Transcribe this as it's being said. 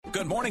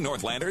Good morning,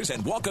 Northlanders,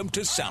 and welcome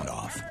to Sound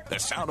Off. The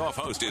Sound Off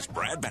host is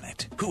Brad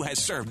Bennett, who has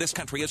served this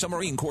country as a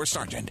Marine Corps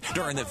sergeant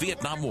during the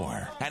Vietnam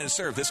War and has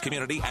served this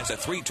community as a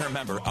 3-term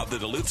member of the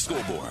Duluth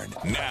School Board.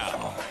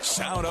 Now,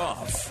 Sound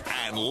Off,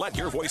 and let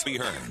your voice be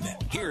heard.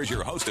 Here's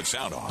your host of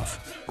Sound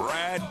Off,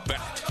 Brad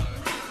Bennett.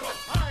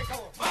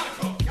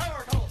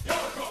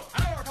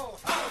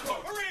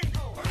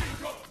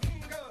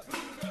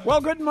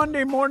 Well, good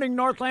Monday morning,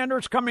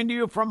 Northlanders, coming to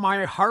you from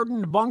my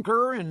hardened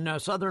bunker in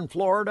southern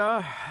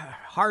Florida.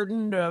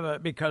 Hardened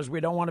because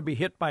we don't want to be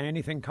hit by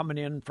anything coming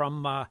in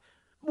from...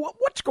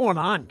 what's going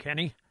on,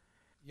 Kenny?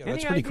 Yeah,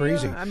 that's pretty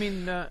crazy. I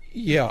mean...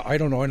 yeah, I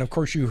don't know. And, of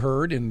course, you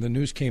heard, and the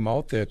news came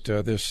out that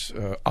this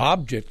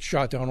object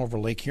shot down over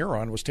Lake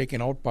Huron was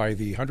taken out by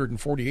the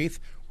 148th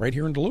right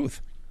here in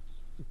Duluth.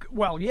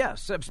 Well,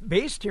 yes, it's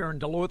based here in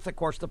Duluth. Of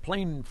course, the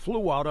plane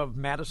flew out of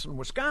Madison,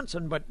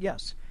 Wisconsin, but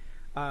yes...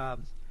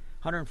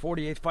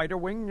 148th Fighter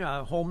Wing,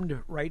 homed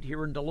right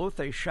here in Duluth.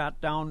 They shot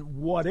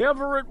down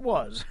whatever it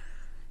was.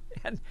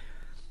 And,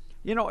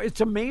 you know,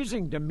 it's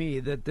amazing to me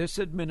that this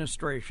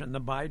administration,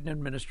 the Biden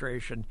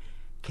administration,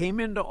 came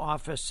into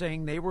office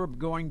saying they were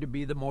going to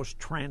be the most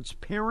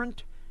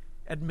transparent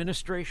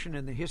administration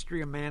in the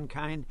history of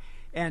mankind,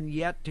 and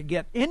yet to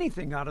get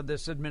anything out of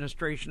this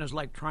administration is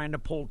like trying to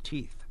pull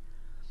teeth.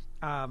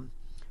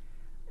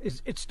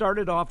 It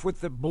started off with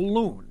the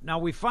balloon. Now,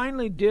 we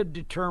finally did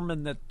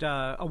determine that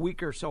a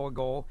week or so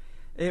ago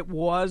it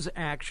was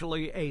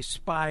actually a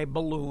spy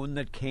balloon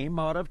that came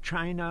out of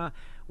China,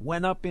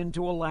 went up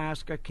into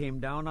Alaska, came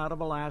down out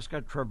of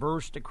Alaska,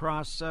 traversed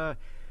across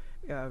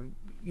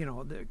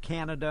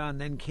Canada,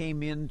 and then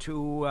came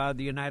into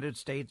the United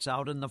States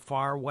out in the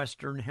far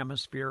western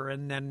hemisphere,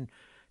 and then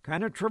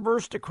kind of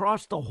traversed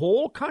across the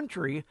whole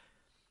country.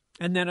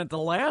 And then at the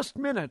last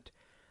minute,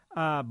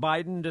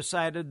 Biden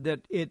decided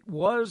that it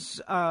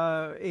was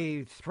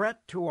a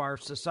threat to our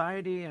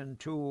society and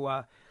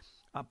to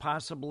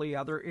possibly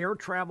other air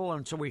travel,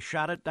 and so we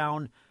shot it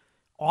down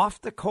off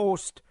the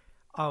coast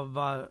of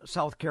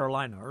South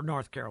Carolina or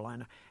North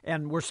Carolina.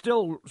 And we're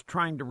still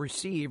trying to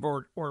receive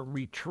or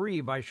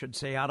retrieve, I should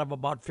say, out of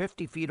about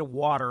 50 feet of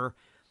water,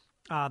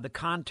 the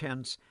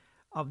contents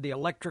of the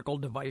electrical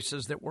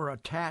devices that were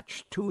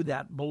attached to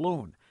that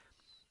balloon.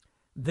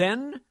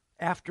 Then,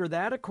 after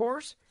that, of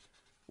course,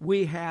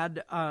 we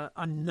had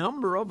a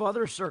number of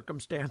other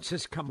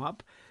circumstances come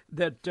up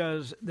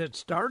that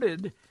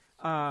started,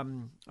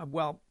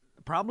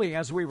 probably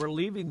as we were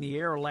leaving the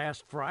air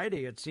last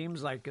Friday, it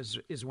seems like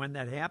is when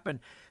that happened.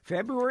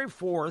 February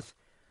 4th,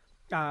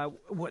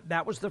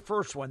 that was the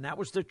first one. That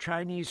was the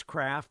Chinese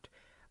craft.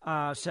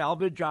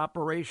 Salvage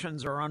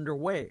operations are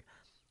underway.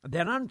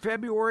 Then on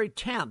February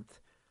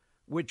 10th,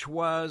 which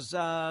was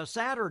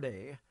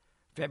Saturday,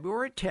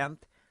 February 10th,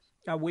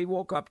 we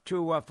woke up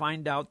to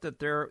find out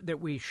that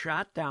we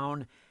shot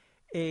down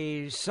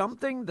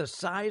something the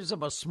size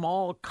of a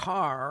small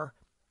car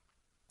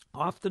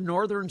off the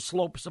northern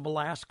slopes of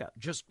Alaska,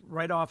 just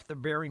right off the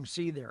Bering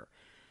Sea there.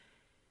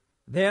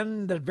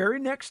 Then the very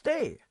next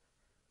day,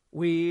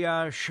 we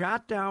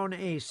shot down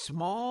a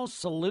small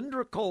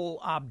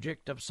cylindrical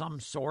object of some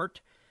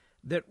sort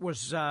that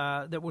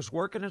was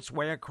working its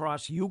way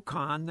across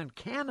Yukon and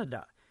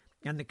Canada,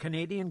 and the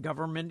Canadian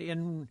government,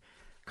 in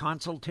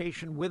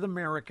consultation with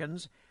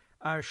Americans,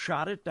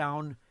 shot it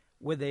down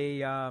with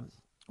a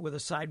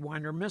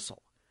Sidewinder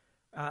missile.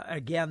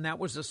 Again, that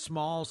was a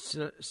small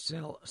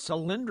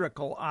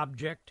cylindrical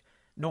object.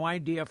 No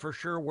idea for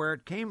sure where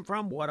it came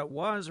from, what it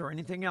was, or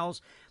anything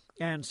else.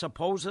 And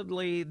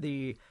supposedly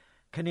the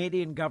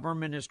Canadian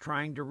government is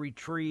trying to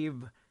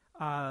retrieve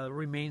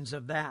remains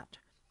of that.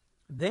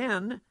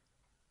 Then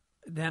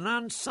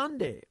on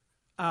Sunday,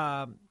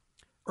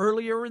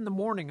 earlier in the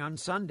morning on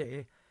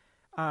Sunday,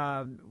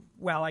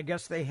 I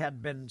guess they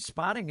had been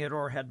spotting it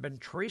or had been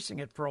tracing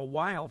it for a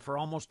while, for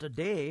almost a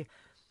day,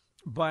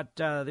 but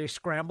they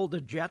scrambled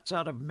the jets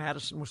out of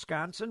Madison,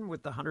 Wisconsin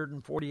with the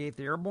 148th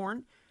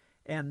Airborne,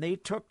 and they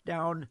took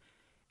down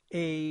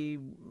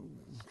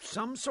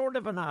some sort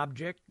of an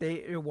object.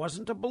 It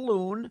wasn't a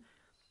balloon.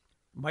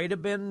 Might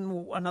have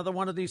been another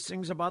one of these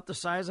things about the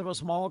size of a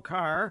small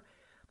car.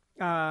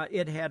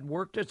 It had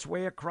worked its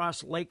way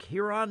across Lake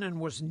Huron and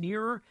was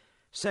near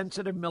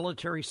sensitive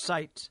military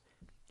sites.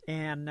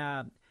 And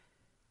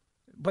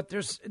but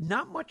there's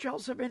not much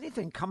else of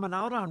anything coming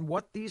out on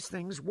what these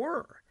things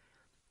were.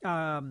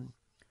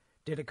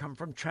 Did it come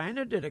from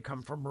China? Did it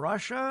come from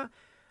Russia?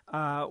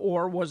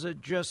 Or was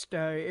it just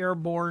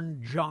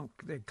airborne junk?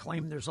 They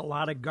claim there's a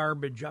lot of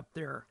garbage up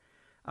there.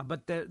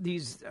 But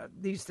these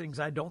things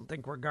I don't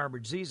think were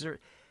garbage.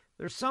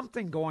 There's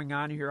something going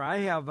on here. I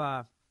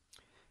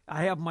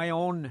have my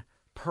own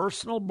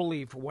personal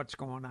belief of what's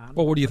going on.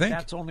 Well, what do you think?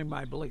 That's only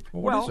my belief.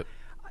 Well, what is it?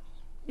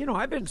 You know,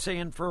 I've been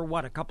saying for,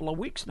 a couple of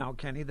weeks now,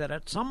 Kenny, that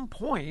at some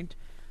point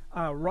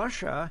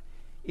Russia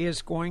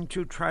is going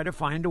to try to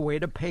find a way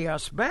to pay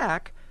us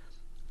back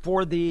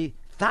for the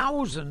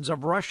thousands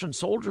of Russian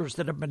soldiers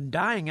that have been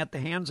dying at the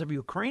hands of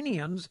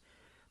Ukrainians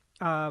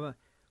that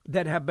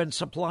have been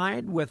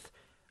supplied with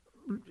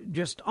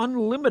just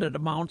unlimited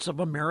amounts of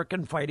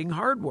American fighting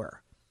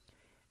hardware.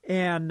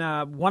 And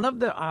one of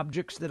the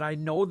objects that I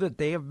know that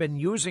they have been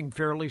using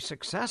fairly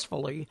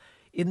successfully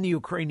in the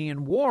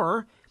Ukrainian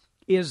war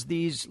is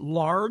these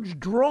large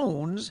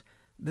drones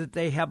that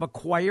they have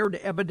acquired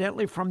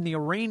evidently from the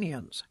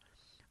Iranians.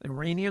 The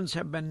Iranians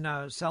have been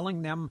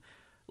selling them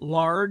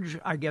large,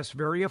 I guess,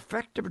 very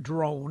effective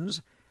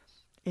drones.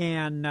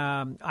 And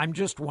I'm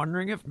just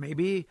wondering if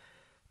maybe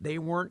they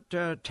weren't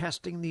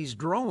testing these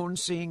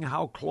drones, seeing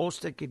how close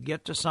they could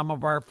get to some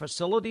of our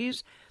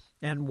facilities.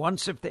 And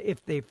once, if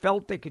they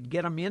felt they could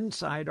get them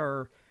inside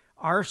our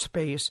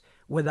space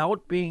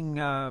without being,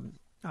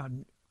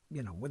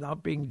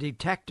 without being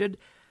detected,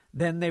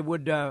 then they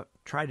would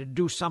try to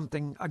do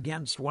something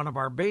against one of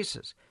our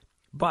bases.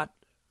 But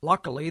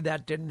luckily,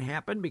 that didn't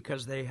happen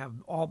because they have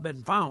all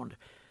been found.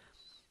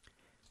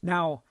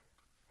 Now,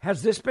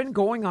 has this been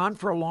going on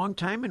for a long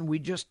time and we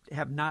just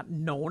have not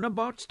known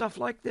about stuff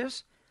like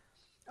this?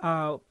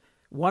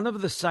 One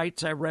of the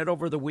sites I read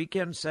over the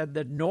weekend said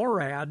that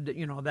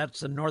NORAD,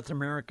 that's the North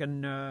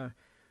American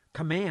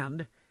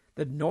command,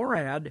 that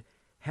NORAD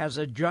has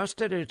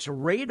adjusted its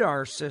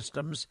radar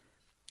systems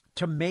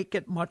to make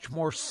it much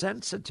more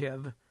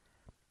sensitive.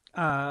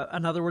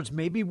 In other words,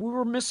 maybe we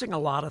were missing a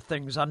lot of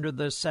things under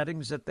the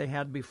settings that they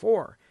had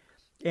before.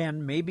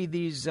 And maybe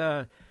these,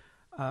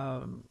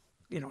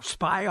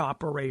 spy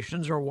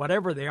operations or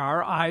whatever they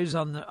are, eyes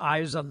on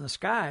the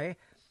sky,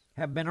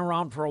 have been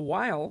around for a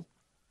while.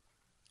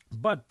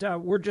 But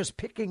we're just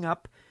picking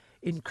up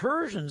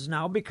incursions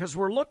now because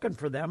we're looking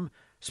for them,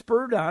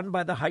 spurred on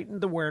by the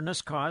heightened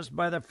awareness caused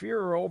by the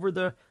fear over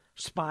the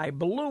spy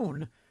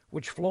balloon,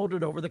 which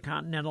floated over the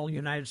continental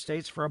United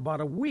States for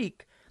about a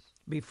week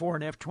before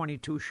an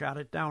F-22 shot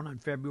it down on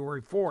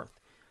February 4th.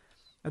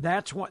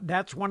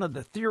 That's one of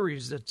the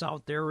theories that's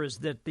out there, is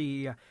that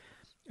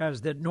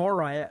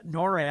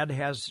NORAD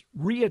has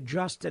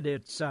readjusted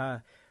its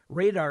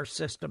radar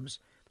systems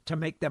to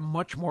make them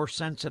much more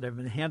sensitive,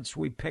 and hence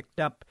we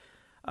picked up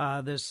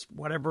this,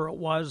 whatever it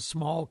was,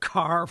 small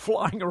car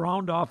flying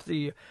around off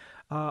the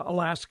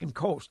Alaskan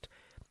coast.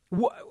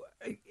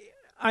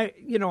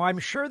 I'm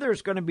sure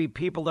there's going to be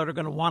people that are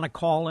going to want to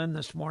call in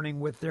this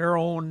morning with their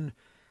own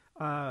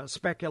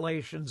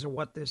speculations of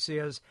what this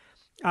is.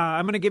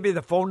 I'm going to give you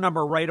the phone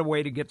number right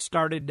away to get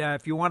started.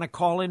 If you want to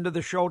call into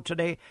the show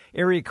today,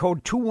 area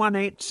code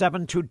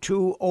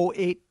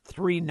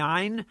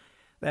 218-722-0839.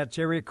 That's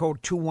area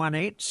code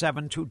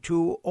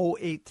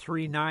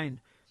 218-722-0839.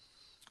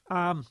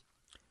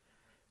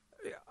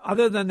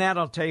 Other than that,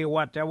 I'll tell you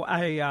what,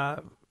 I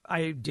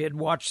did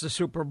watch the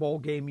Super Bowl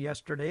game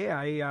yesterday.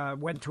 I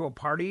went to a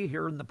party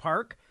here in the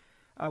park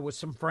with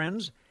some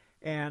friends,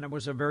 and it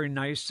was a very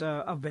nice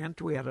event.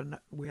 We had a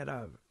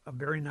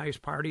very nice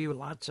party with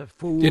lots of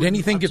food. Did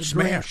anything get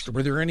smashed?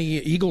 Were there any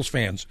Eagles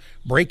fans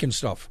breaking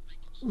stuff?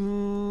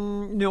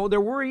 No,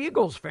 there were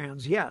Eagles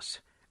fans,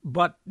 yes.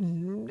 But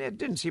it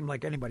didn't seem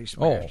like anybody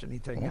smashed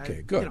anything.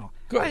 Okay, good.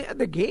 Good.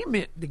 The game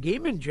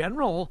in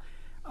general,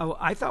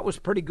 I thought was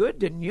pretty good,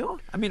 didn't you?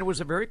 I mean, it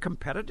was a very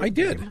competitive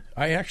game. Game.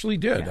 I actually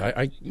did.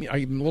 Yeah.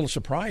 I'm a little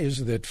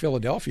surprised that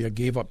Philadelphia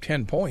gave up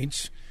 10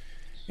 points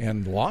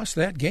and lost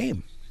that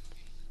game.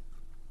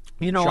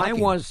 Shocking. I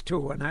was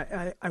too, and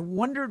I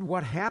wondered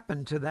what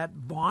happened to that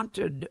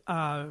vaunted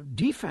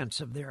defense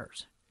of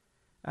theirs.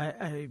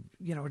 It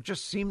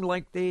just seemed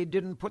like they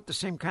didn't put the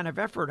same kind of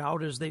effort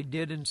out as they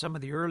did in some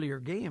of the earlier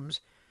games.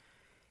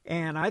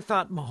 And I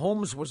thought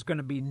Mahomes was going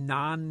to be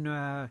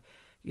non-mobile,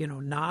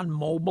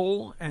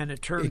 and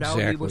it turned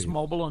out he was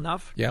mobile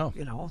enough. Yeah.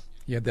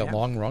 He had that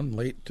long run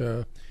late,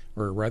 or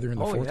rather in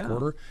the fourth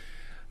quarter.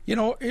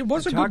 It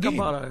was a good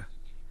game.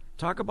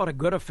 Talk about a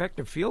good,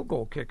 effective field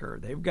goal kicker.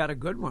 They've got a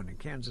good one in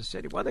Kansas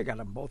City. Well, they got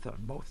them both on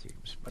both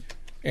teams. But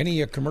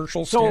any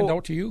commercials stand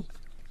out to you?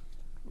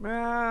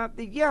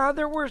 Yeah,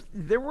 there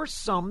were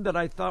some that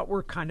I thought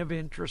were kind of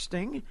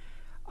interesting.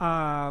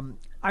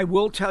 I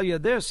will tell you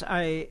this: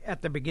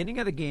 at the beginning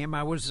of the game,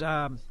 I was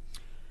a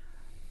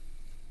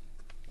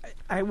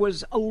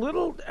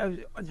little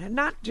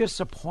not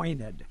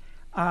disappointed.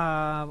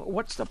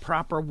 What's the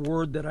proper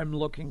word that I'm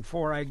looking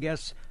for? I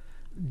guess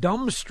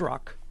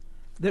dumbstruck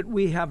that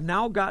we have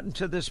now gotten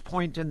to this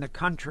point in the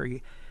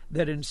country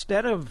that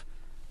instead of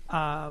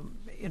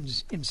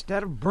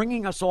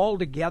bringing us all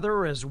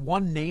together as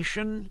one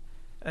nation,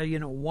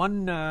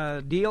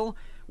 one deal,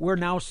 we're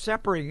now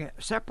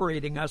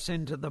separating us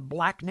into the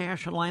black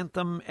national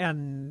anthem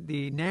and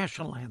the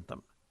national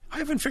anthem. I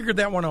haven't figured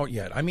that one out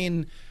yet. I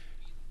mean,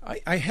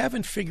 I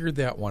haven't figured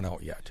that one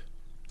out yet.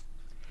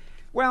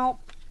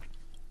 Well,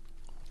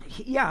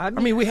 yeah. I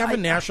mean we have a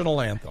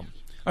national anthem.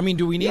 I mean,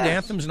 do we need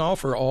anthems now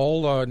for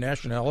all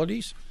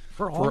nationalities?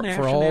 For all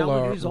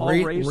nationalities, all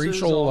races,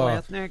 racial, all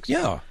ethnics.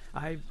 Yeah.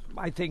 I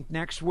think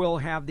next we'll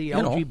have the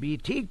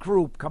LGBT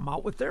group come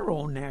out with their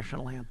own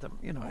national anthem.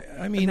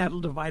 I mean, and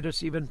that'll divide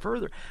us even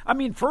further. I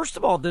mean, first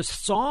of all, this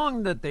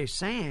song that they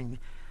sang,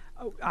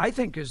 I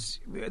think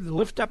is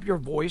 "Lift Up Your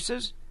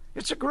Voices."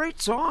 It's a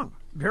great song,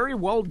 very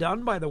well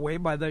done, by the way,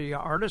 by the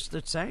artist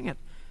that sang it.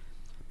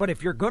 But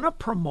if you're going to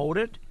promote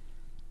it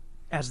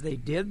as they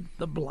did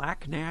the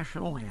black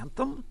national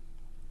anthem,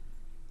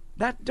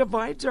 that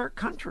divides our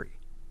country.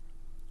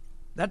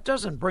 That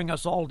doesn't bring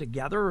us all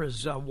together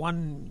as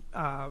one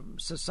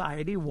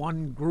society,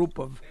 one group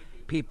of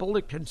people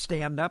that can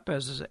stand up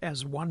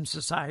as one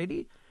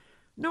society.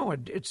 No,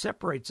 it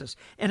separates us.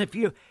 And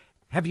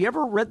have you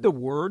ever read the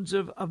words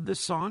of this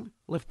song,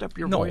 Lift Up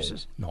Your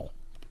Voices? No.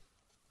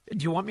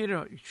 Do you want me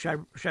to,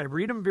 should I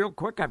read them real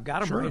quick? I've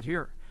got them Sure. right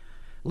here.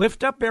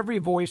 Lift up every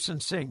voice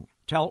and sing,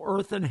 till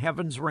earth and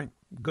heavens ring.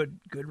 Good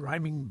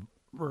rhyming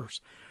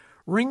verse.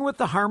 Ring with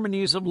the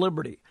harmonies of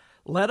liberty.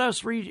 Let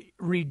us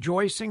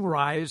rejoicing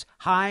rise,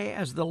 high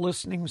as the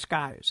listening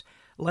skies.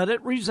 Let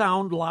it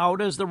resound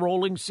loud as the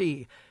rolling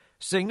sea.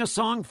 Sing a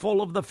song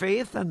full of the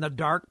faith and the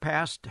dark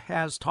past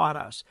has taught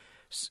us.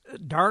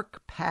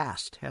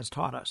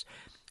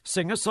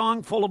 Sing a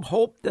song full of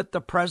hope that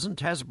the present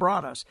has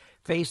brought us.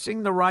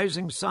 Facing the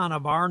rising sun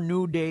of our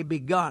new day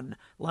begun,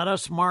 let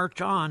us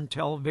march on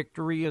till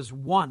victory is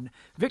won.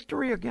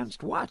 Victory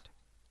against what?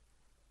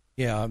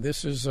 Yeah,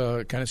 this is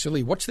kind of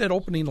silly. What's that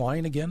opening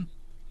line again?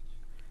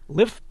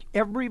 Lift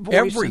every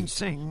voice and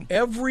sing.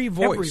 Every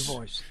voice. Every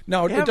voice.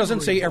 Now, it doesn't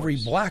say voice. every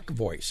black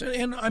voice.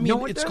 And I mean,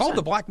 No, it it's called the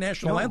doesn't. Black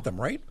National No.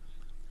 Anthem, right?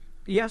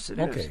 Yes, it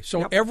is. Okay, so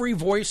Yep. every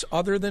voice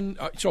other than,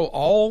 so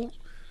all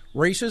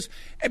races.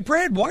 And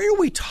Brad, why are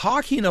we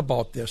talking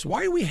about this?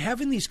 Why are we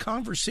having these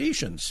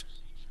conversations?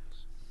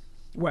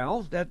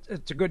 Well,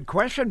 it's a good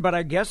question, but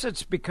I guess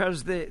it's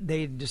because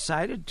they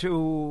decided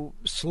to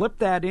slip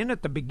that in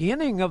at the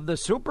beginning of the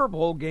Super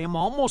Bowl game,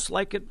 almost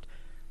like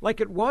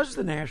it was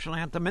the national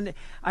anthem. And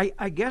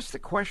I guess the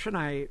question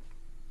I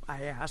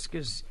ask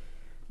is,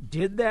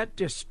 did that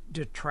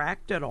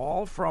detract at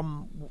all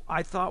from,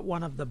 I thought,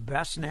 one of the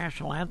best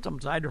national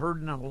anthems I'd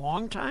heard in a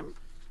long time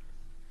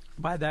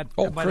by the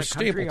country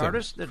Stapleton.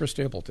 artist? Chris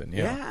Stapleton,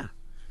 Yeah.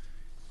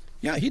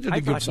 Yeah, he did a I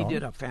good thought song. he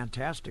did a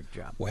fantastic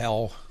job.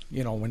 Well, I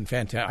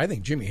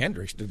think Jimi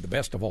Hendrix did the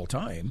best of all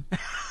time.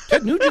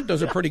 Ted Nugent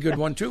does a pretty good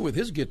one, too, with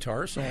his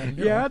guitar. So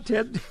Yeah,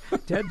 Ted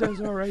does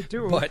all right,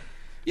 too. But,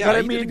 yeah,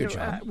 but he did a good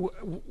job.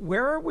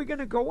 Where are we going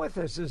to go with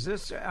this? Is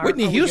this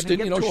Whitney are we Houston,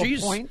 gonna get to a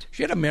point?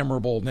 she had a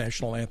memorable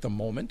national anthem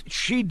moment.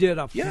 She did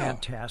a Yeah,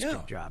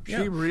 fantastic job.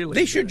 yeah. She really.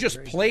 They did should a just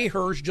great play job.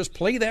 hers, just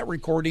play that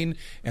recording,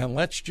 and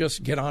let's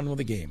just get on with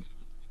the game.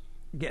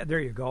 Yeah, there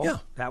you go. Yeah.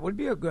 That would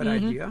be a good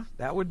idea.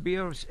 That would be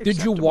a. Did you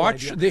acceptable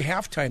watch idea. the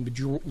halftime? Did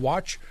you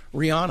watch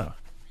Rihanna?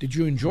 Did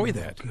you enjoy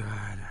that?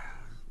 God,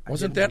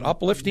 Wasn't that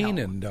uplifting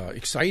no. and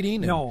exciting?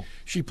 And No.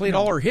 she played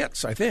all her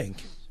hits, I think.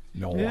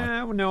 No,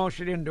 Yeah, no,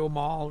 she didn't do them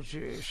all.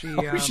 She she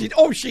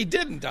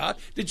didn't. Huh?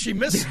 Did she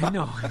miss?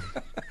 no,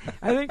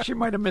 I think she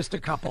might have missed a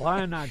couple.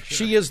 I'm not sure.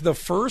 She is the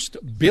first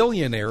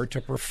billionaire to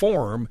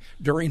perform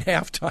during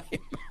halftime.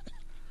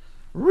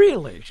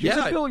 Really, she's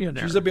Yeah, a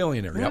billionaire. she's a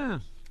billionaire, yep. Yeah.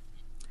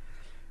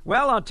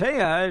 Well, I'll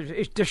tell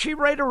you. Does she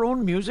write her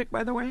own music?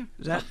 By the way,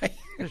 is that?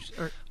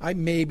 I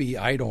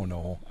don't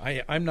know.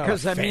 I'm not a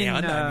 'Cause, I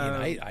fan.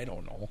 mean, I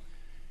don't know.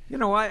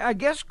 I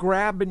guess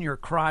grabbing your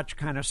crotch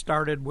kind of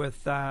started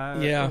with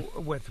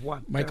with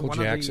what Michael one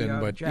Jackson, of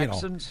the, but,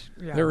 Jacksons.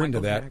 Yeah, they're Michael into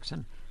that.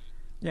 Jackson.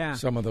 Yeah,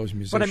 Some of those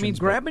musicians. but I mean,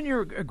 grabbing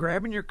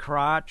your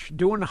crotch,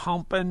 doing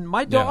humping.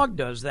 My dog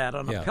does that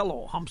on a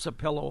pillow, humps a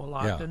pillow a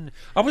lot. Yeah. And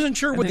I wasn't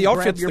sure and with then the grab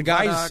outfits your the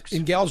guys buttocks.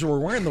 and gals were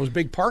wearing, those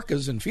big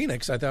parkas in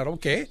Phoenix. I thought,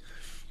 okay,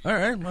 all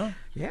right, well,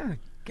 Yeah,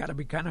 got to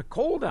be kind of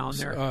cold down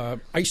there.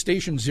 Ice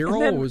Station Zero,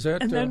 And then, was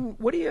that? And then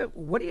what are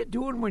you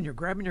doing when you're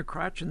grabbing your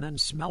crotch and then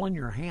smelling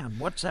your hand?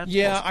 What's that?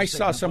 Yeah, supposed to I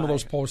saw some of signify?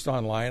 those posts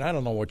online. I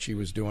don't know what she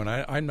was doing.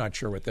 I'm not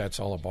sure what that's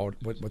all about,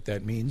 what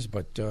that means.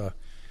 But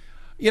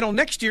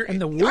next year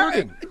And the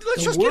wording.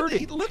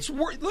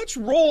 Let's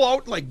roll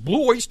out like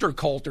Blue Oyster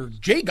Cult or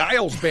Jay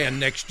Giles Band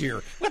next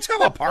year. Let's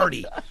have a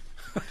party.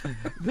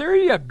 There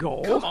you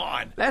go. Come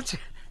on.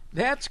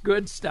 That's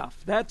good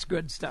stuff. That's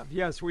good stuff.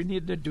 Yes, we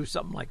need to do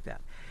something like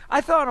that. I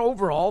thought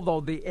overall,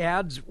 though, the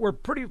ads were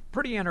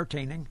pretty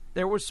entertaining.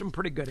 There was some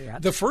pretty good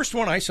ads. The first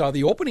one I saw,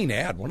 the opening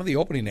ad, one of the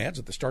opening ads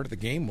at the start of the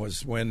game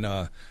was when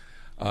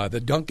the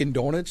Dunkin'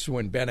 Donuts,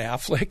 when Ben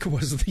Affleck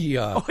was the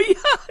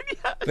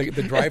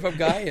the drive-up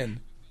guy, and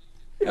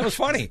that was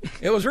funny.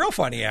 It was real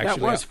funny,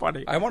 actually. That was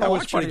funny. I want to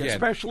watch it again.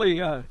 especially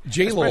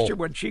J-Lo. especially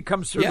when she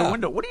comes through Yeah. the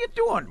window. What are you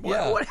doing?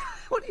 Yeah. What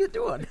are you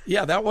doing?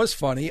 Yeah, that was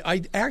funny.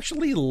 I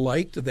actually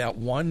liked that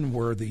one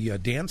where the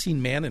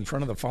dancing man in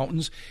front of the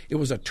fountains, it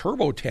was a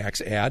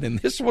TurboTax ad, and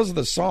this was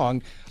the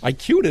song. I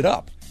queued it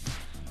up.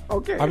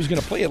 Okay. I was going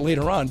to play it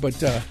later on, but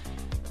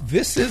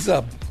this is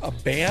a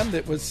band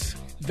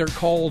they're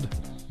called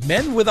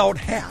Men Without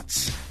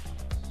Hats.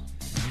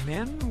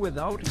 Men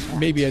Without Hats.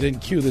 Maybe I didn't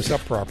cue this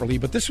up properly,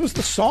 but this was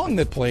the song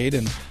that played,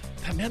 and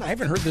man, I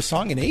haven't heard this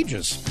song in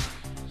ages.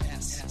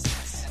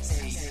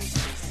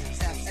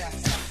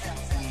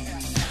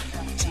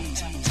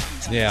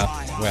 Yeah,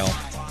 well,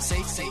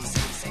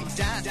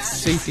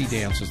 Safety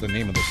Dance is the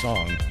name of the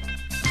song.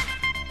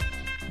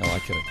 Oh, I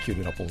could have queued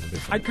it up a little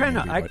different.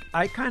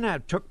 I kind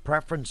of took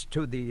preference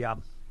to the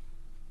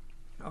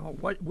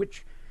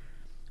which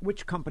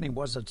company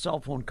was it? Cell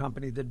phone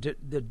company that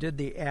did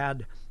the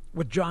ad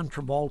with John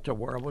Travolta,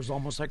 where it was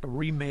almost like a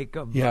remake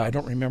of. Yeah, I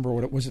don't remember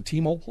what it was.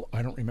 T-Mobile?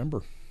 I don't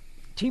remember.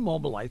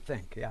 T-Mobile, I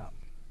think. Yeah.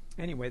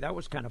 Anyway, that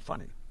was kind of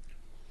funny.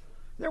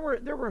 There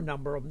were a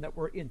number of them that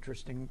were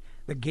interesting.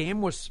 The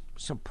game was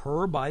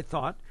superb, I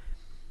thought.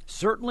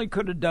 Certainly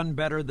could have done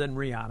better than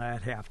Rihanna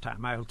at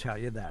halftime. I'll tell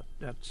you that.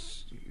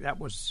 That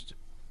was.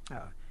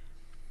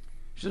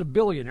 She's a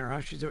billionaire.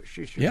 Huh? She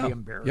should be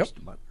embarrassed.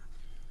 Yep. But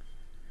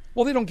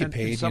well, they don't get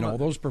paid.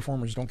 Those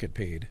performers don't get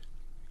paid.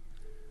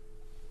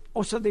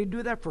 Oh, so they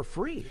do that for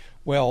free?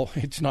 Well,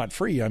 it's not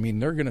free. I mean,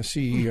 they're going to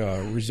see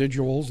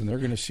residuals, and they're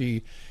going to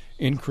see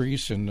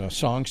increase in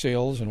song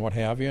sales and what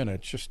have you, and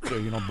it just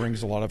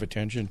brings a lot of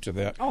attention to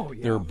that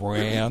their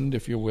brand,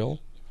 if you will.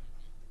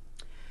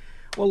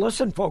 Well,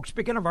 listen, folks,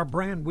 speaking of our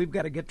brand, we've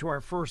got to get to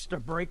our first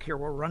break here.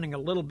 We're running a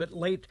little bit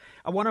late.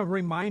 I want to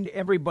remind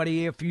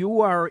everybody, if you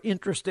are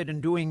interested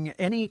in doing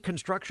any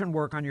construction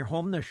work on your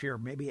home this year,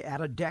 maybe add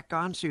a deck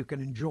on so you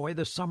can enjoy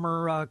the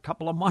summer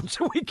couple of months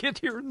that we get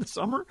here in the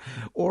summer,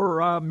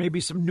 or maybe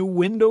some new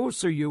windows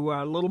so you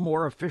a little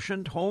more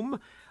efficient home.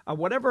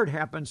 Whatever it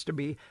happens to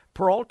be,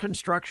 Peralt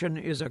Construction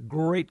is a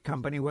great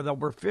company with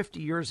over 50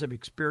 years of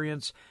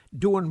experience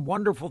doing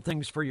wonderful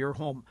things for your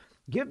home.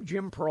 Give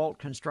Jim Peralt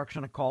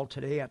Construction a call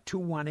today at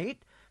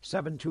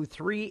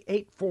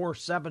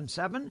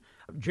 218-723-8477.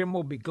 Jim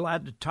will be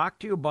glad to talk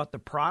to you about the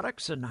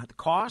products and the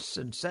costs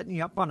and setting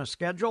you up on a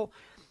schedule.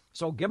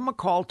 So give him a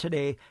call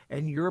today,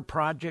 and your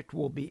project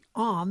will be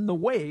on the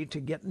way to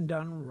getting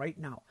done right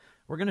now.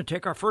 We're going to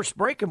take our first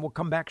break, and we'll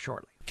come back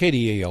shortly.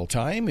 KDAL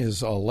time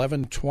is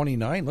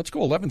 11:29. Let's go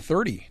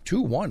 11:30.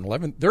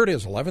 11. There it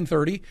is,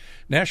 11:30.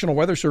 National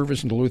Weather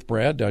Service in Duluth,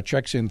 Brad,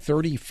 checks in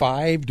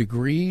 35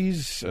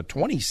 degrees,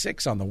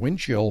 26 on the wind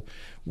chill,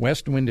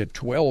 west wind at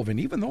 12. And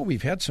even though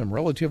we've had some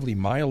relatively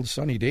mild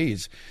sunny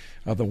days,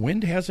 the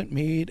wind has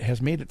made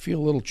it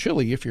feel a little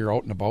chilly if you're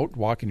out and about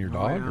walking your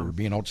dog or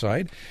being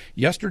outside.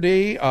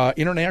 Yesterday,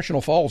 International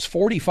Falls,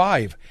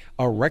 45,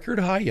 a record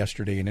high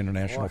yesterday in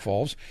International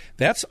Falls.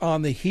 That's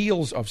on the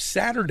heels of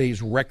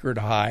Saturday's record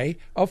high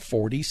of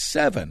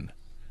 47.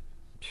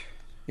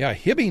 Yeah,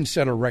 Hibbing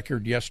set a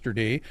record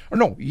yesterday.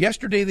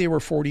 Yesterday they were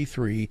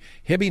 43.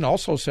 Hibbing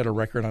also set a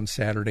record on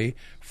Saturday,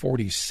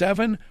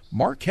 47.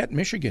 Marquette,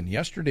 Michigan,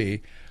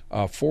 yesterday,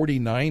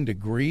 49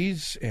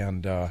 degrees,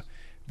 and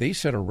they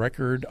set a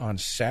record on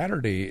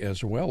Saturday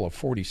as well of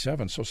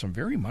 47. So some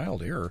very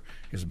mild air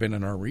has been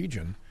in our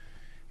region.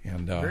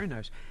 And very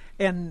nice.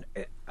 And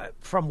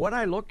from what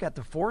I look at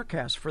the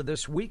forecast for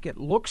this week, it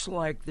looks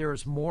like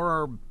there's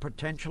more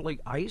potentially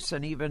ice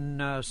and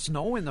even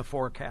snow in the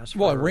forecast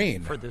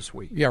rain for this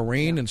week. Yeah,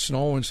 rain and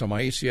snow and some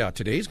ice. Yeah,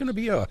 today's going to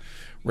be a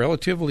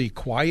relatively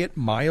quiet,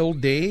 mild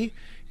day.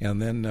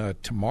 And then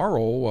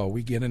tomorrow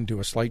we get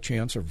into a slight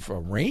chance of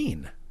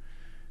rain.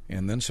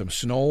 And then some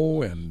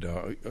snow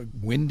and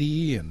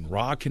windy and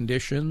raw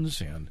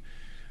conditions, and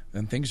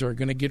then things are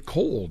going to get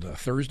cold.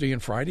 Thursday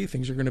and Friday,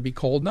 things are going to be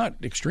cold, not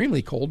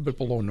extremely cold, but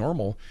below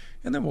normal.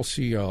 And then we'll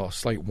see a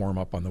slight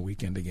warm-up on the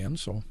weekend again.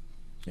 So,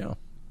 yeah.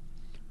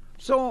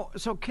 So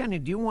Kenny,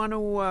 do you want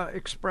to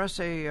express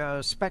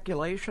a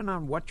speculation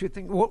on what you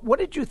think? What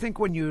did you think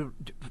when you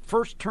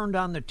first turned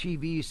on the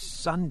TV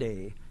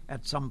Sunday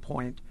at some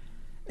point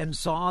and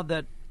saw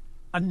that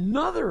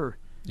another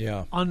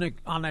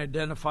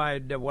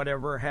unidentified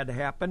whatever had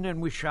happened,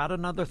 and we shot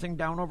another thing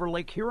down over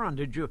Lake Huron?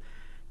 Did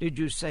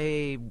you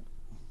say,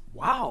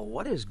 wow,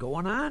 what is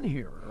going on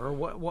here? Or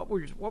what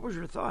was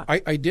your thought?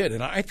 I did,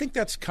 and I think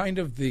that's kind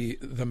of the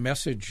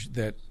message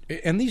that,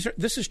 and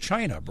this is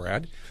China,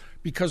 Brad,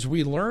 because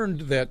we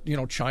learned that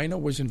China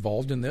was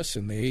involved in this,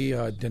 and they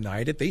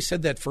denied it. They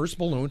said that first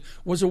balloon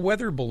was a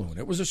weather balloon.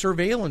 It was a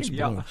surveillance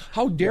balloon.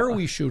 How dare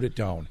we shoot it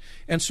down?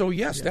 And so,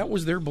 that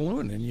was their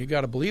balloon, and you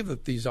got to believe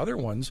that these other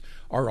ones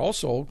are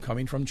also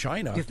coming from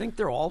China. Do you think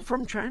they're all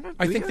from China?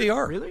 I think they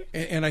are. Really?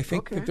 And I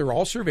think that they're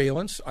all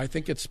surveillance. I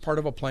think it's part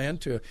of a plan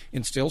to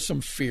instill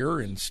some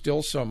fear,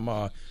 instill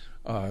some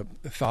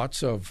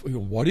thoughts of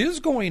what is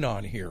going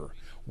on here?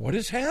 What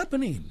is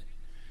happening?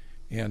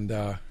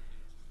 And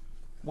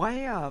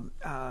why,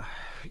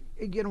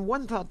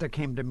 one thought that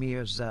came to me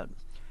is that,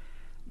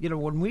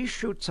 when we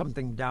shoot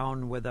something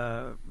down with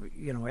a,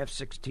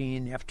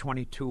 F-16,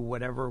 F-22,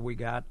 whatever we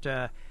got,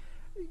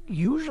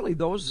 usually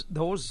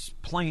those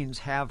planes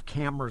have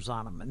cameras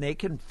on them, and they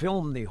can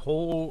film the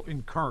whole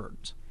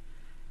occurrence.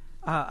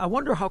 I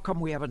wonder how come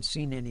we haven't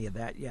seen any of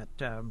that yet.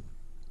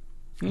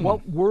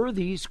 What were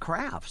these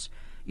crafts?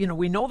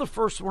 We know the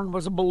first one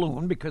was a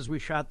balloon because we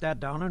shot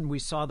that down and we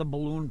saw the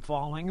balloon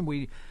falling, and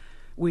we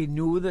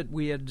knew that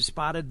we had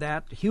spotted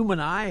that. Human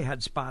eye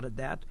had spotted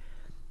that.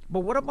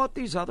 But what about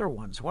these other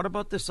ones? What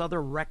about this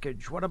other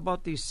wreckage? What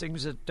about these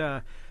things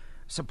that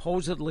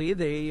supposedly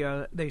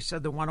they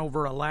said the one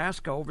over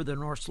Alaska, over the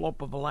North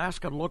Slope of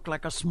Alaska, looked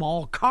like a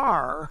small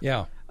car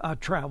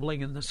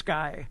traveling in the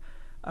sky?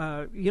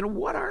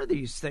 What are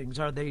these things?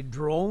 Are they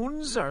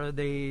drones? Are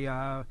they?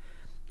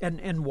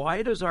 And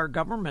why does our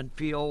government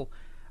feel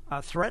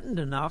threatened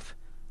enough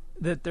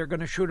that they're going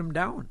to shoot him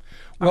down?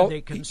 Are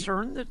they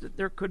concerned that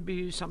there could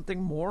be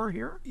something more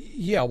here?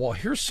 Yeah, well,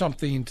 here's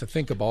something to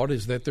think about,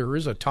 is that there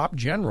is a top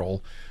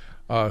general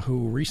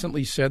who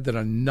recently said that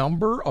a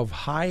number of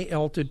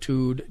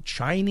high-altitude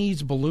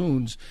Chinese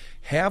balloons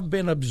have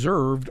been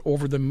observed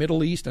over the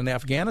Middle East and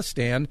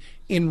Afghanistan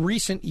in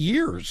recent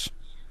years.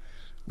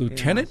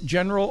 Lieutenant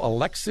General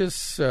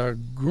Alexis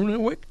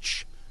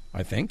Grunewich,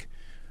 I think,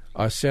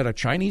 said a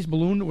Chinese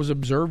balloon was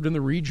observed in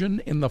the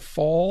region in the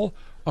fall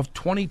of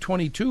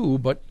 2022,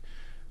 but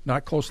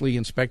not closely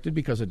inspected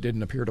because it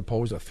didn't appear to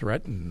pose a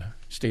threat and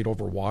stayed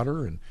over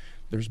water. And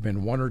there's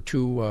been one or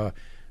two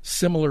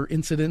similar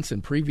incidents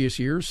in previous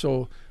years.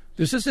 So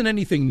this isn't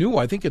anything new.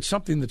 I think it's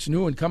something that's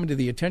new and coming to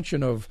the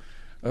attention of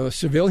the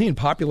civilian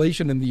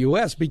population in the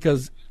U.S.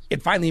 because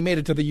it finally made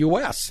it to the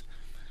U.S.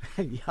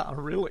 Yeah,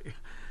 really.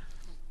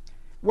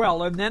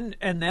 Well, and then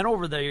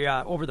over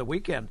the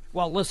weekend.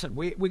 Well, listen,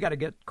 we got to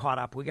get caught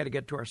up. We got to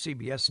get to our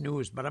CBS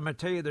News. But I'm going to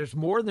tell you, there's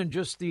more than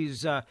just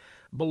these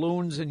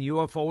balloons and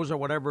UFOs or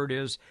whatever it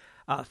is.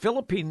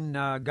 Philippine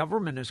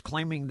government is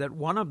claiming that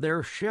one of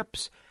their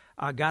ships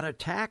got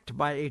attacked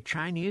by a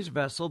Chinese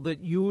vessel that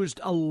used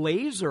a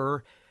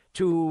laser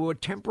to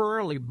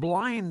temporarily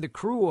blind the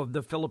crew of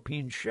the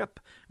Philippine ship.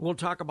 We'll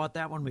talk about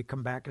that when we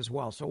come back as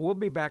well. So we'll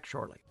be back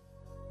shortly.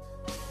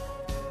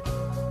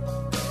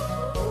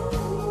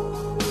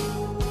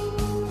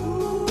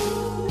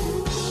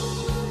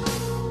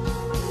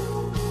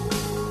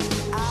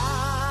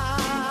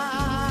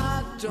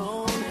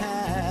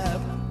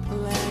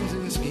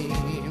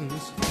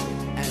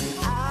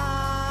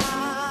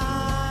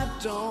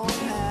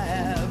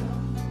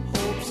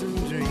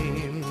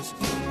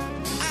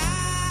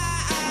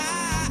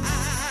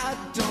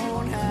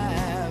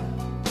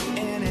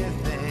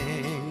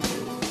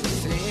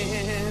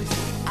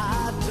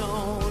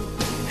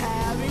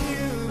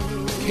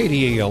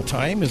 KDAL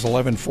time is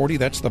 11:40.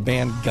 That's the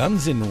band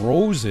Guns N'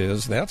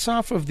 Roses. That's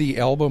off of the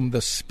album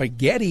The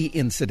Spaghetti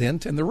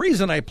Incident. And the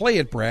reason I play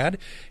it, Brad,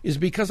 is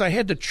because I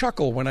had to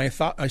chuckle when I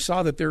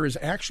saw that there is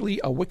actually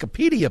a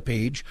Wikipedia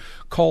page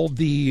called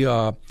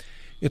the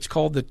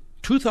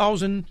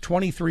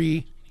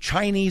 2023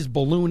 Chinese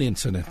Balloon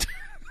Incident.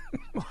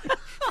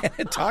 And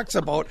it talks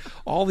about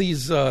all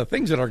these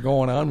things that are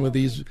going on with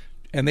these.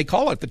 And they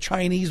call it the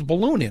Chinese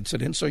balloon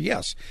incident. So,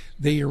 yes,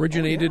 they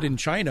originated in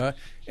China,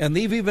 and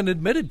they've even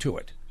admitted to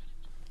it.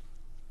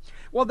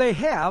 Well, they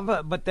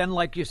have, but then,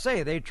 like you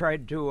say, they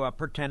tried to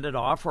pretend it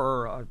off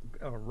or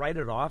write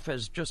it off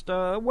as just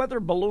a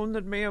weather balloon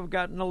that may have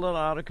gotten a little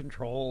out of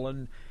control,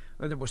 and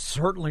there was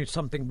certainly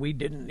something we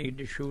didn't need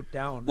to shoot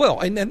down.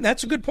 Well, and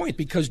that's a good point,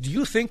 because do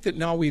you think that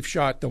now we've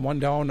shot the one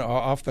down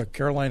off the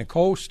Carolina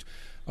coast,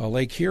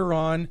 Lake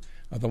Huron,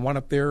 the one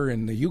up there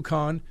in the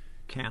Yukon,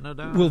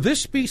 Canada. Will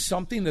this be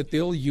something that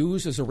they'll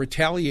use as a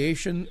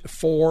retaliation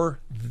for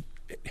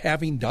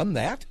having done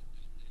that?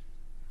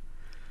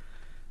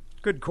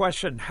 Good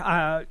question.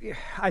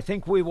 I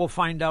think we will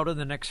find out in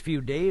the next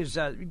few days.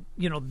 I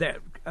don't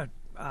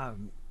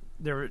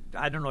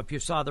know if you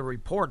saw the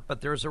report, but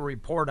there's a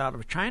report out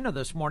of China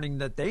this morning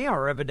that they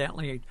are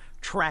evidently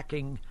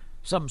tracking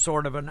some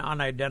sort of an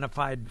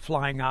unidentified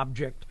flying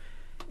object,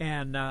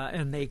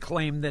 and they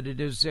claim that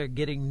it is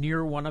getting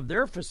near one of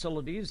their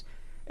facilities.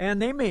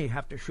 And they may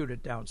have to shoot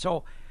it down.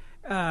 So,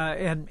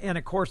 and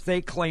of course,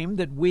 they claimed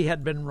that we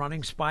had been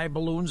running spy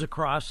balloons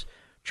across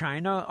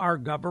China. Our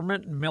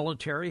government and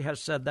military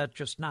has said that's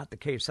just not the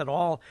case at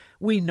all.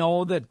 We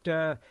know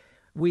that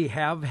we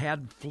have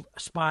had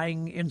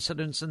spying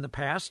incidents in the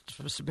past,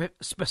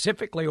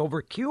 specifically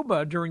over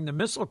Cuba during the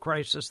missile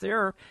crisis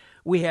there.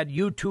 We had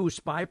U-2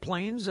 spy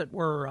planes that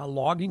were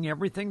logging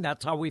everything.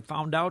 That's how we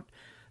found out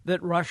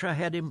that Russia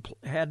had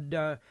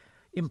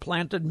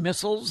implanted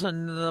missiles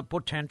and the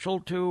potential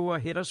to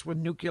hit us with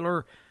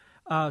nuclear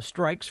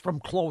strikes from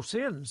close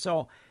in.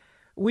 So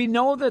we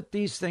know that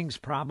these things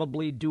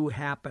probably do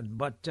happen,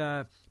 but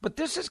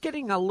this is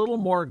getting a little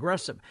more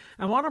aggressive.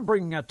 I want to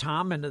bring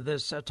Tom into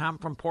this, Tom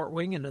from Port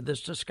Wing, into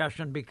this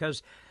discussion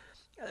because,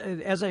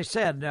 as I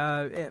said,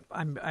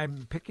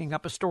 I'm picking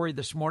up a story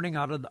this morning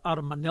out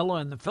of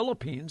Manila in the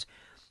Philippines,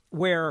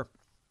 where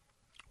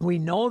we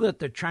know that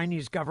the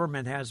Chinese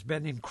government has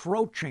been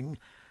encroaching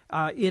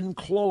in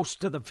close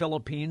to the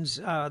Philippines.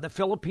 The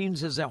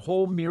Philippines is a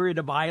whole myriad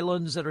of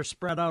islands that are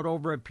spread out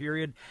over a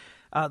period.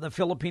 The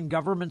Philippine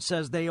government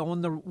says they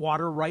own the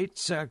water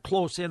rights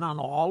close in on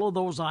all of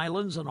those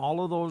islands and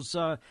all of those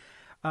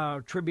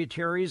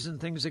tributaries and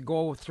things that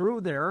go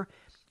through there.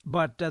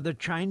 But the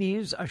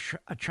Chinese,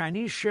 a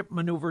Chinese ship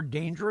maneuvered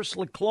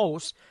dangerously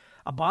close,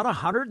 about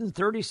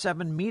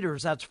 137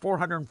 meters, that's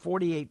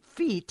 448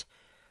 feet,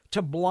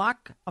 to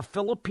block a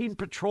Philippine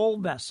patrol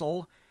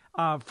vessel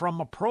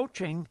from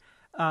approaching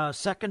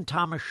Second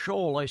Thomas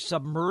Shoal, a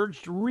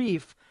submerged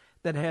reef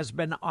that has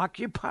been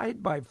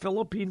occupied by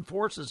Philippine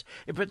forces.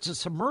 If it's a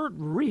submerged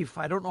reef,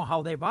 I don't know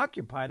how they've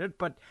occupied it,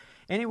 but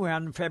anyway,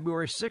 on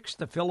February 6th,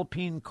 the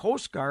Philippine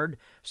Coast Guard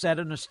said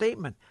in a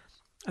statement,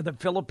 the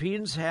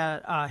Philippines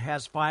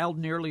has filed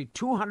nearly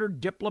 200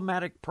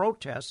 diplomatic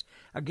protests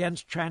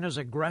against China's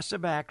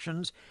aggressive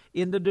actions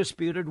in the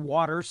disputed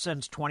waters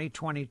since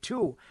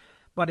 2022.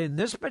 But in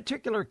this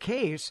particular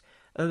case,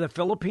 the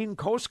Philippine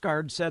Coast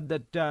Guard said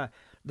that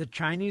the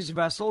Chinese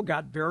vessel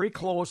got very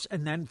close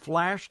and then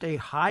flashed a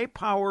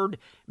high-powered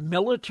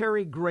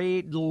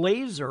military-grade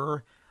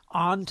laser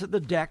onto the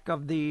deck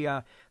of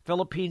the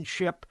Philippine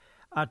ship,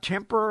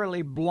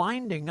 temporarily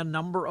blinding a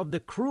number of the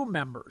crew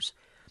members.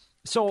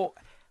 So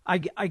I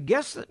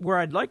guess where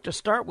I'd like to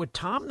start with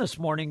Tom this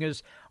morning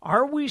is,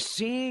 are we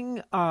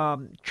seeing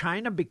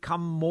China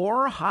become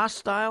more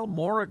hostile,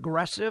 more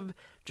aggressive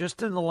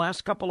just in the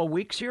last couple of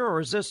weeks here, or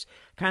is this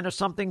kind of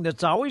something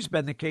that's always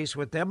been the case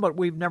with them, but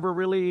we've never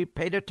really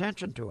paid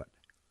attention to it?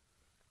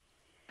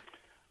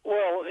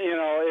 Well,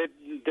 it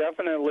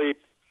definitely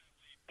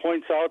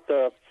points out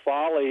the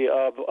folly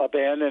of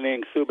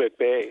abandoning Subic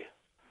Bay.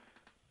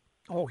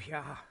 Oh,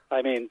 yeah.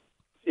 I mean,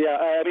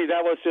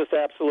 that was just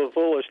absolute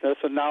foolishness,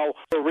 and now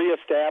we're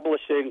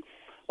reestablishing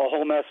a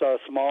whole mess of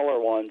smaller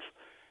ones.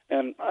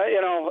 And,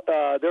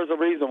 there's a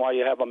reason why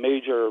you have a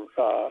major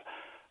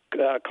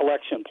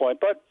collection point.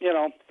 But,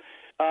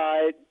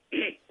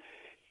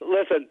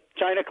 listen,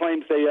 China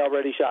claims they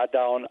already shot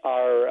down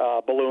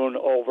our balloon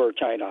over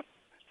China.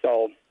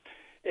 So,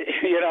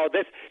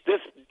 this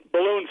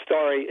balloon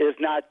story is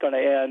not going to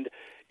end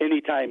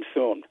anytime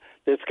soon.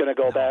 It's going to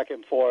go back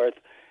and forth.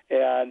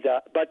 And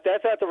but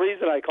that's not the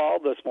reason I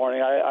called this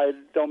morning. I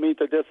don't mean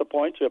to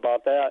disappoint you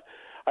about that.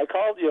 I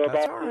called you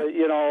about, right.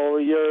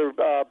 Your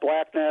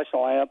Black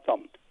National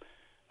Anthem.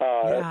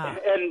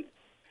 And,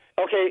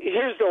 okay,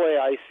 here's the way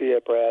I see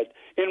it, Brad.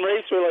 In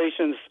race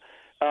relations,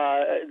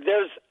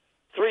 there's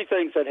three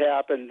things that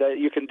happen that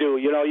you can do.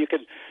 You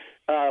can,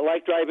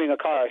 like driving a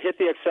car, hit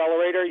the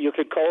accelerator, you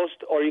can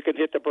coast, or you can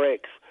hit the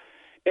brakes.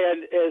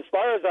 And as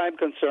far as I'm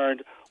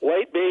concerned,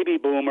 white baby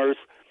boomers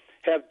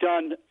have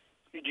done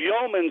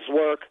yeoman's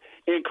work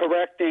in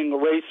correcting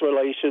race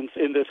relations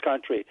in this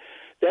country.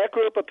 That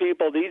group of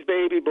people, these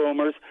baby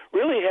boomers,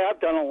 really have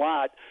done a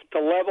lot to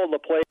level the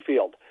playing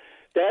field.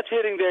 That's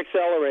hitting the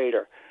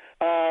accelerator.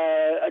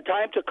 A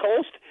time to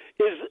coast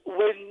is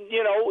when,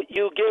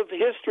 you give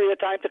history a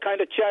time to kind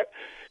of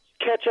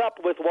catch up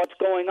with what's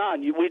going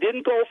on. We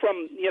didn't go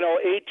from,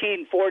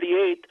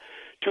 1848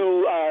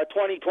 to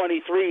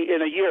 2023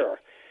 in a year.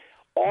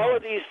 All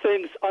of these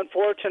things,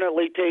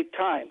 unfortunately, take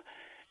time.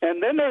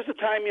 And then there's the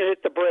time you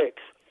hit the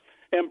brakes.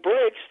 And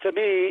brakes, to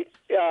me,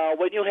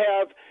 when you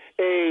have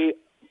a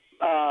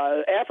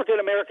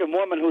African-American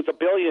woman who's a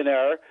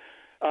billionaire,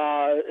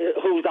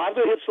 who's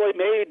obviously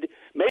made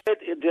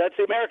it, that's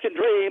the American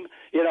dream,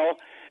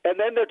 and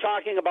then they're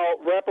talking about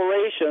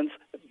reparations,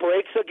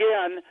 brakes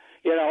again,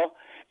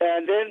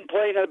 and then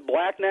playing a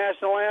Black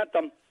National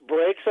Anthem,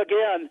 brakes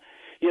again.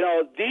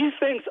 These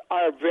things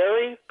are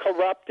very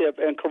corruptive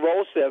and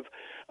corrosive,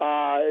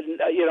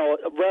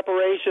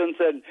 reparations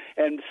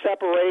and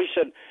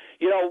separation.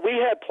 We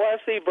had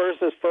Plessy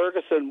versus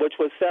Ferguson, which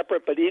was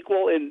separate but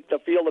equal in the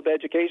field of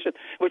education.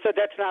 We said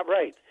that's not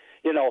right.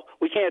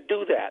 We can't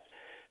do that.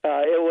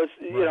 It was,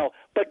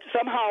 but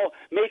somehow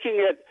making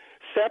it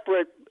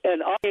separate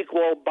and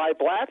unequal by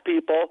black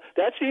people,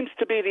 that seems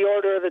to be the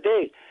order of the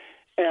day.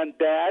 And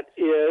that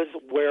is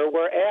where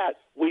we're at.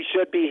 We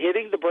should be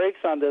hitting the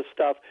brakes on this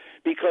stuff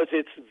because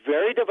it's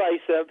very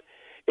divisive.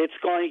 It's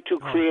going to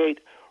create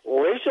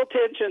racial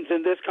tensions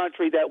in this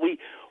country that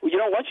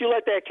once you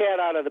let that cat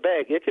out of the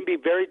bag, it can be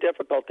very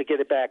difficult to get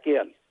it back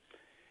in.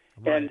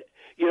 Right. And,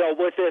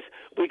 with this,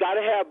 we got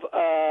to have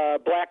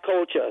black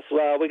coaches.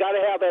 We got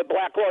to have a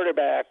black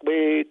quarterback.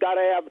 We got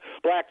to have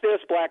black this,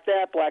 black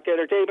that, black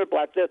entertainment,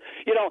 black this,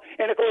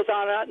 and it goes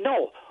on and on.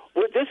 No,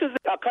 this is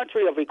a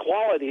country of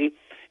equality,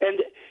 and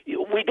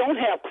we don't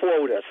have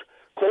quotas.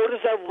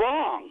 Quotas are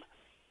wrong.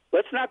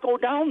 Let's not go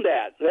down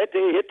that. Let's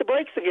hit the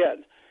brakes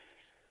again.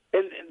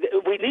 And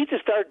we need to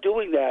start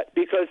doing that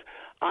because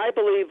I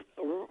believe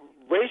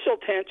racial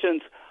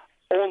tensions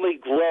only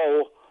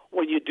grow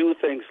when you do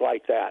things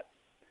like that.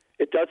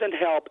 It doesn't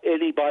help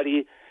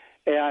anybody.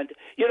 And,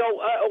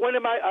 when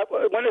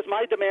is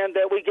my demand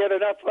that we get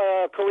enough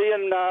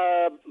Korean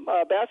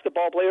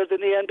basketball players in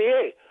the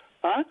NBA?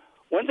 Huh?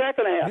 When's that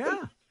going to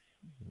happen?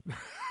 Yeah.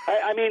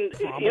 I mean,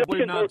 we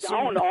can go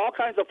down all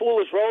kinds of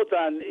foolish roads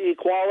on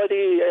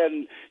equality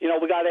and,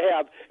 we got to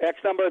have X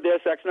number of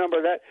this, X number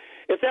of that.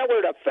 If that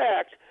were to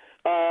affect,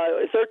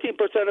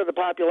 13% of the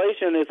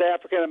population is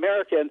African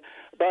American,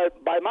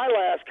 but by my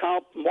last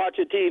count,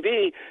 watching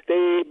TV,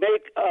 they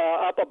make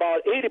up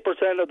about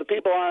 80% of the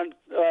people on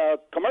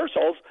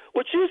commercials,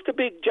 which used to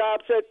be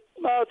jobs that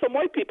some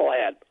white people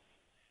had.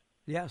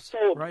 Yes,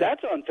 so right.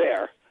 That's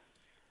unfair.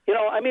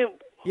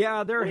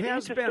 Yeah, there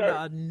has been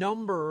a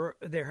number.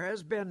 There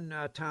has been,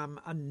 Tom,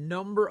 a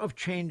number of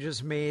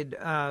changes made.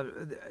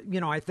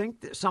 I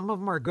think some of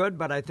them are good,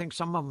 but I think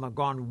some of them have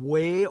gone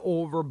way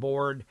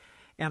overboard,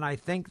 and I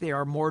think they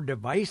are more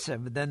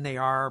divisive than they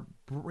are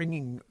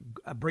bringing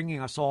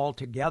us all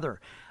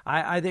together.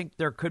 I think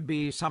there could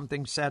be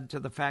something said to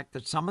the fact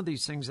that some of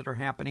these things that are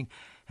happening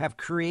have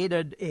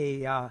created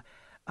a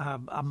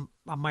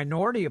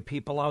minority of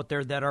people out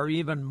there that are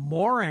even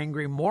more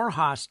angry, more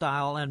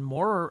hostile, and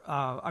more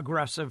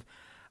aggressive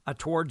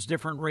towards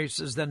different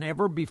races than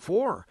ever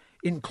before,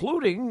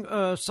 including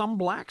some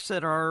blacks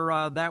that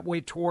are that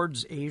way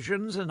towards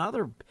Asians and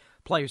other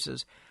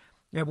places.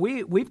 Yeah,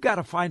 we've got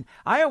to find.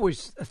 I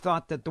always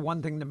thought that the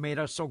one thing that made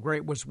us so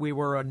great was we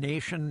were a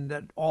nation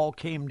that all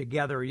came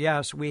together.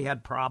 Yes, we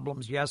had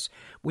problems. Yes,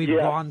 we've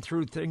gone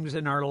through things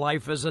in our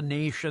life as a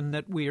nation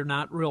that we are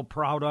not real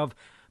proud of,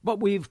 but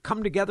we've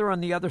come together on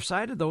the other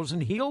side of those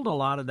and healed a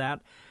lot of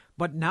that.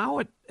 But now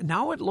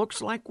it looks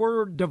like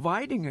we're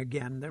dividing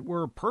again. That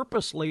we're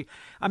purposely.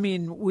 I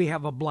mean, we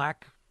have a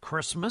Black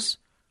Christmas.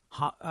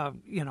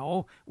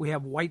 We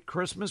have White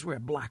Christmas, we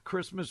have Black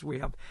Christmas, we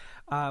have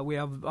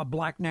a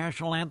Black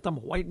national anthem,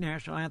 white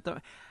national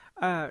anthem.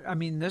 I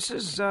mean, this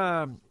is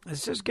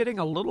getting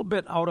a little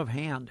bit out of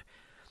hand.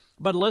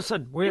 But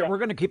listen, we're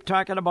going to keep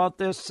talking about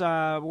this,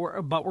 but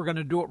we're going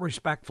to do it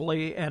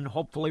respectfully, and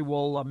hopefully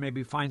we'll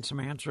maybe find some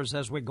answers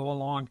as we go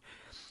along.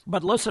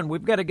 But listen,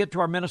 we've got to get to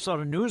our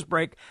Minnesota news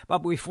break. But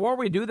before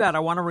we do that, I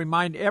want to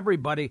remind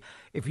everybody,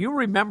 if you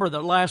remember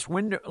that last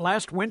winter,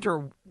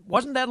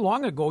 wasn't that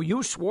long ago,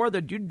 you swore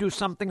that you'd do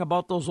something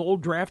about those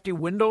old drafty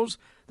windows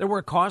that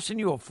were costing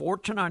you a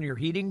fortune on your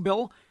heating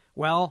bill.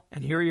 Well,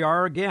 and here you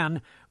are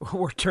again.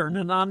 We're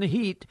turning on the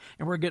heat,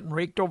 and we're getting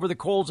raked over the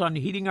coals on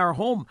heating our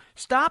home.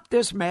 Stop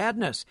this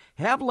madness.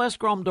 Have Les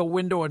Grumdahl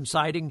Window and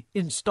Siding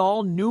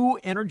install new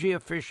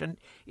energy-efficient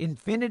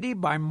Infinity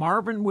by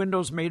Marvin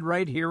windows made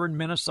right here in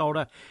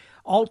Minnesota.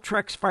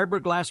 Ultrex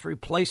fiberglass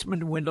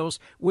replacement windows,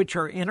 which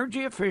are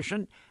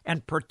energy-efficient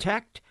and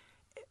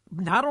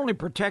not only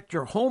protect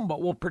your home,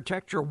 but will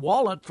protect your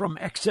wallet from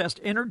excess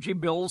energy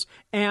bills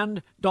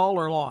and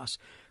dollar loss.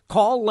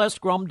 Call Les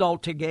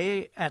Grumdahl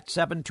today at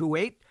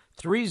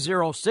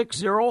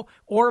 728-3060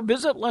 or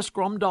visit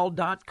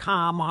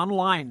lesgrumdahl.com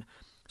online.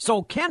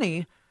 So,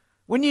 Kenny,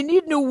 when you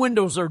need new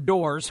windows or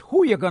doors,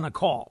 who are you going to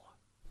call?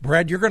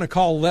 Brad, you're going to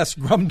call Les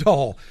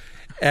Grumdahl,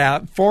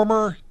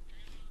 former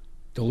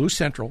Duluth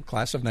Central,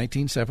 class of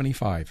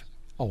 1975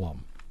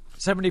 alum.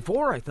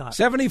 74, I thought.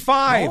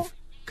 75. Oh?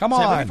 Come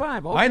on.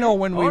 75. Okay. I know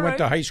when we went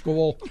to high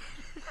school.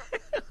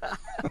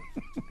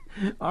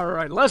 All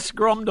right, Les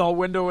Grumdahl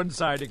Window and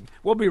Siding.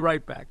 We'll be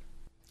right back.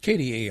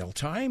 KDAL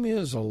time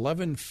is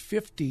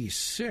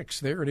 11:56.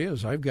 There it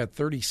is. I've got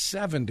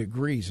 37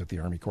 degrees at the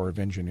Army Corps of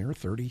Engineers,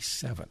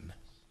 37.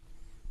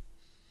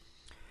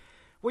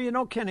 Well, you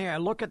know, Kenny, I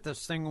look at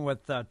this thing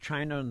with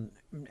China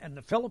and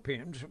the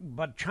Philippines,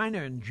 but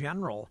China in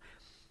general,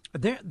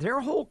 their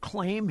whole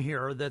claim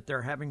here that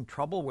they're having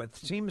trouble with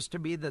seems to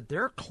be that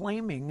they're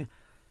claiming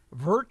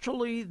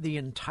virtually the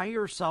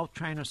entire South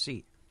China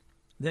Sea.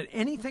 That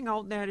anything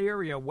out in that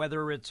area,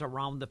 whether it's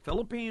around the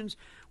Philippines,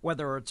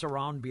 whether it's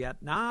around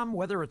Vietnam,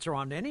 whether it's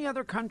around any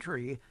other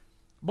country,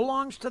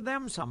 belongs to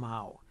them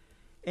somehow.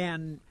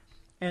 And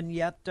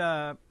yet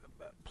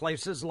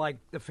places like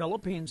the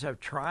Philippines have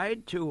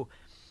tried to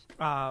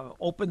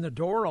open the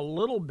door a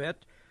little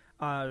bit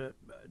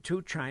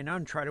to China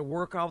and try to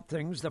work out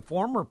things. The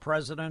former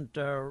president,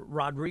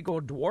 Rodrigo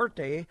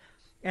Duterte,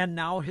 and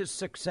now his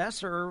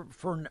successor,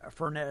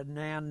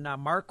 Ferdinand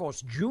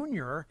Marcos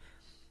Jr.,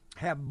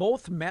 have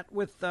both met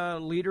with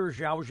leader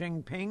Xi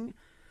Jinping,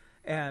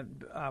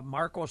 and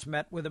Marcos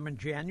met with him in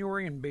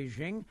January in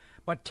Beijing,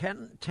 but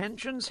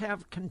tensions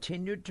have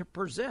continued to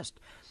persist.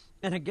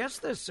 And I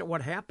guess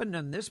what happened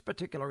in this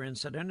particular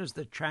incident is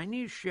the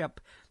Chinese ship,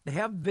 they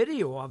have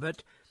video of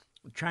it,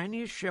 the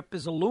Chinese ship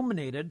is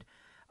illuminated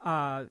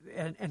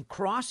and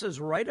crosses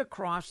right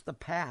across the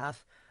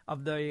path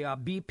of the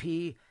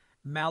BP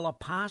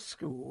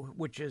Malapascue,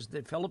 which is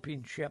the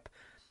Philippine ship,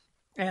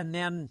 and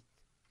then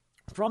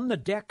from the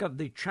deck of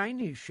the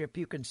Chinese ship,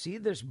 you can see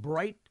this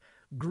bright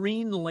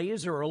green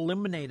laser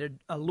illuminated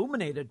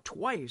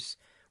twice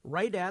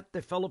right at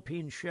the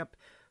Philippine ship,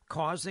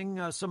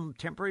 causing some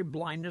temporary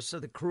blindness to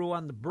the crew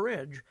on the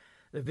bridge.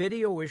 The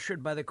video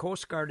issued by the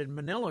Coast Guard in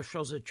Manila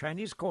shows a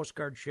Chinese Coast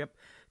Guard ship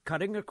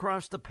cutting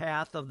across the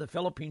path of the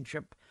Philippine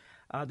ship.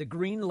 The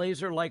green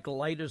laser-like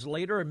light is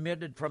later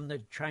emitted from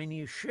the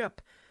Chinese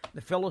ship.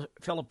 The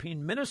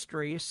Philippine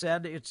ministry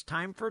said it's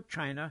time for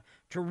China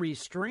to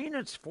restrain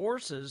its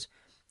forces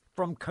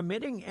from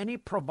committing any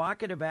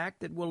provocative act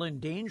that will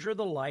endanger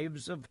the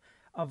lives of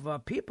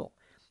people.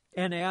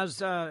 And as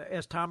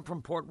Tom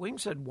from Port Wing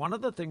said, one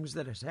of the things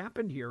that has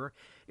happened here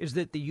is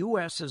that the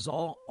U.S. is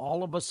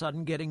all of a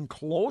sudden getting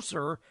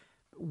closer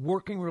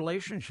working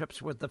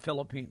relationships with the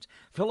Philippines.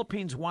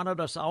 Philippines wanted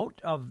us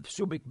out of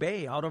Subic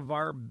Bay, out of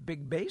our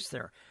big base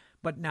there.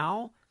 But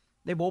now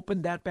they've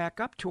opened that back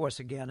up to us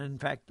again. In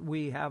fact,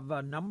 we have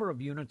a number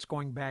of units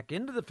going back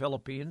into the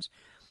Philippines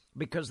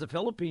because the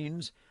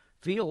Philippines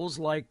feels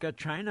like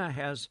China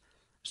has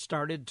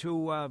started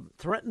to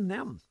threaten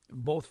them,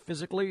 both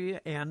physically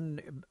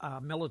and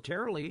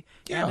militarily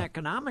and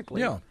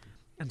economically. Yeah.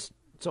 And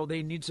so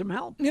they need some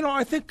help. You know,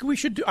 I think we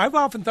should I've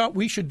often thought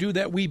we should do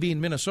that. We being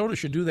Minnesota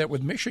should do that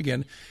with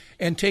Michigan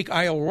and take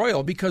Isle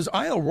Royale, because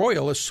Isle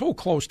Royale is so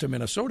close to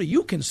Minnesota.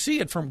 You can see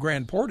it from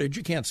Grand Portage.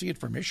 You can't see it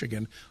from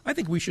Michigan. I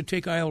think we should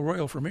take Isle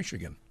Royale for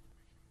Michigan.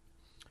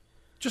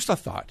 Just a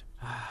thought.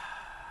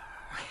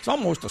 It's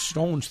almost a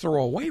stone's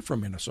throw away from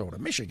Minnesota.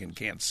 Michigan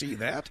can't see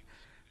that.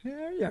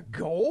 There you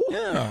go.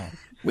 Yeah.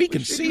 We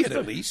can see it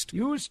at least.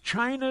 Use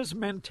China's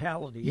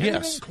mentality.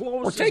 Yes.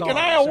 Close We're taking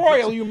Isle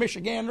Royal, you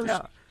Michiganders.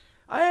 Yeah.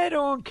 I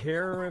don't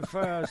care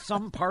if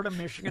some part of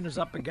Michigan is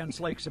up against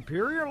Lake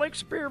Superior. Lake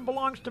Superior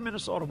belongs to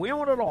Minnesota. We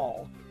own it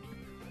all.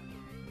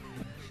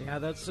 Yeah,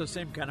 that's the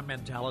same kind of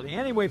mentality.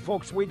 Anyway,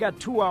 folks, we got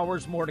 2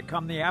 hours more to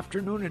come, the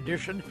afternoon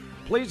edition.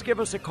 Please give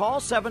us a call,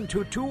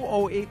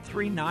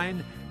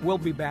 722-0839. We'll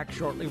be back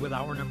shortly with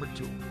hour number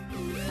 2.